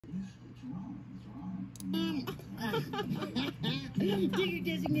Do your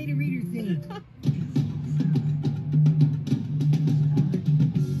designated reader thing.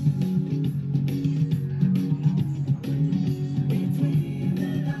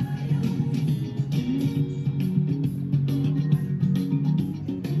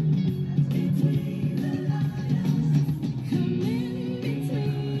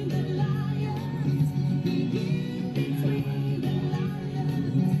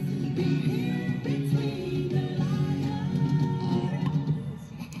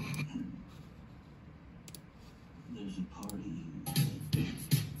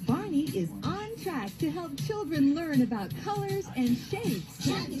 Barney is on track to help children learn about colors and shapes.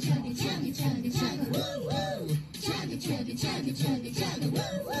 Chugga, chugga, chugga, chugga, chugga, woo, woo. Chugga, chugga, chugga, chugga, chugga,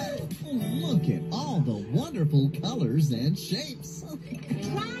 woo, woo. Look at all the wonderful colors and shapes.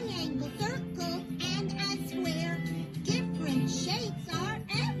 Triangle, circle, and a square. Different shapes are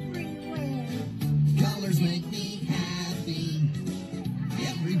everywhere. Colors make me happy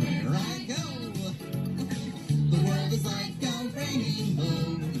everywhere I go. The world is like a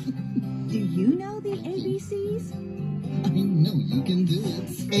rainbow. Do you know the ABCs? I know you can do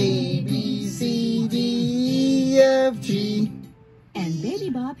it. A, B, C, D, E, F, G. And Baby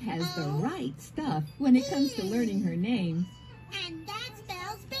Bop has the right stuff when it comes to learning her name. And that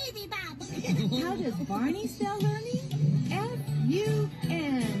spells Baby Bop. How does Barney spell learning?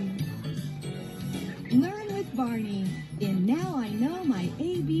 F-U-N. Learn with Barney in Now I Know My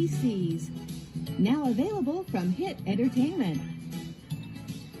ABCs. Now available from Hit Entertainment.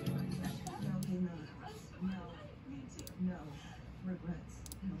 No regrets.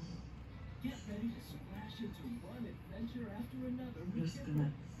 No. Get ready to splash into one adventure after another. We're just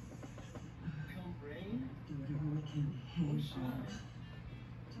gonna come rain, do whatever we can to hang on.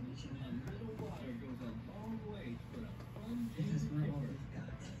 A little water goes a long way for a fun day. Because we're all we've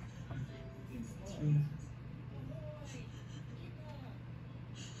got. It's three of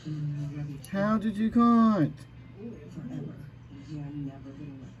us. How did you count? Forever. You're never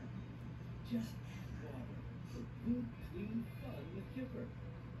gonna let her. Just water for good, clean fun with Kipper.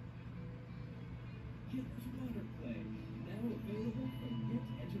 Kipper's Water Play, now available from Hit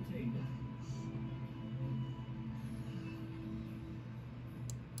Entertainment.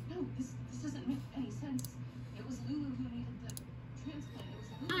 No, this doesn't make any sense. It was Lulu who needed the transplant.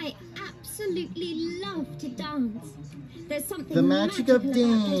 It was Lulu. I absolutely love to dance. There's something The magic magical of about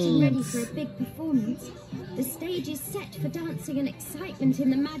getting ready dance. for a big performance. The stage is set for dancing and excitement in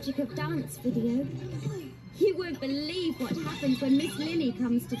the Magic of Dance video. You won't believe what happens when Miss Lily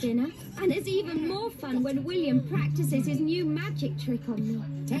comes to dinner. And it's even more fun when William practices his new magic trick on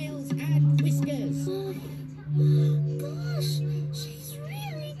me. Tails and whiskers. Oh, gosh, she's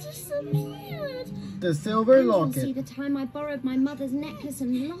really disappeared. The silver And you'll see locket. the time I borrowed my mother's necklace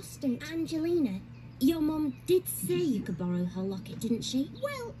and lost it. Angelina, your mom did say you could borrow her locket, didn't she?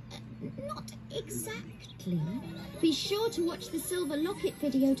 Well, not exactly. Be sure to watch the silver locket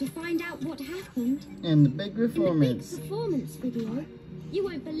video to find out what happened. And the big In the big performance. performance video, you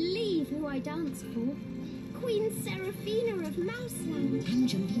won't believe who I danced for. Queen Seraphina of Mouseland.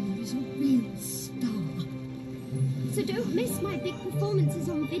 Angelina is a real star. So don't miss my big performances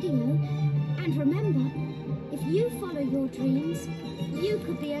on video. And remember, if you follow your dreams, you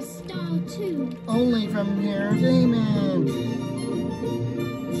could be a star too. Only from Entertainment.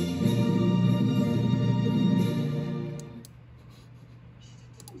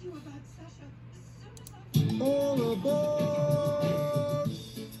 All aboard!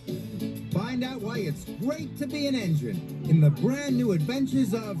 Find out why it's great to be an engine in the brand new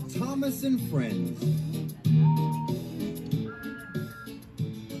adventures of Thomas and Friends.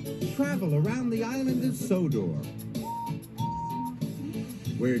 Travel around the island of Sodor,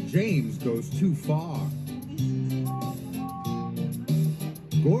 where James goes too far.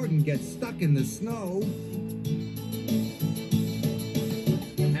 Gordon gets stuck in the snow.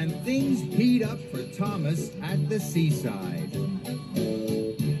 And things heat up for Thomas at the seaside.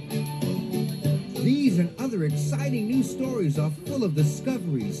 These and other exciting new stories are full of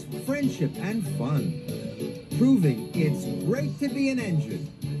discoveries, friendship, and fun, proving it's great to be an engine.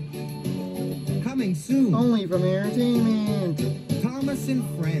 Coming soon, Only from Entertainment. Thomas and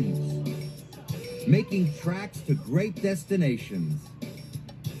Friends, making tracks to great destinations.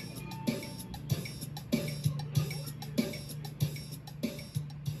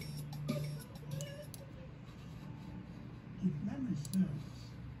 If memory serves,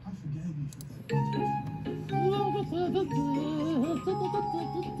 I forgave you for that.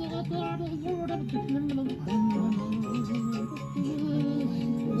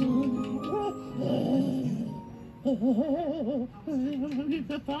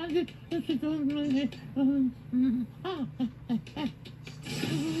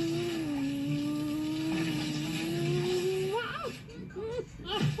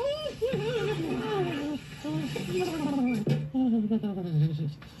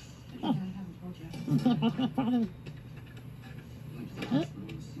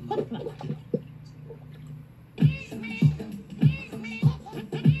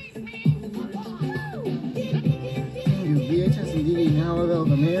 VHS and DVD now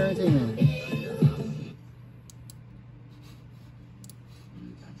available from Entertainment.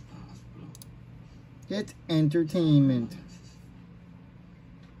 Get entertainment.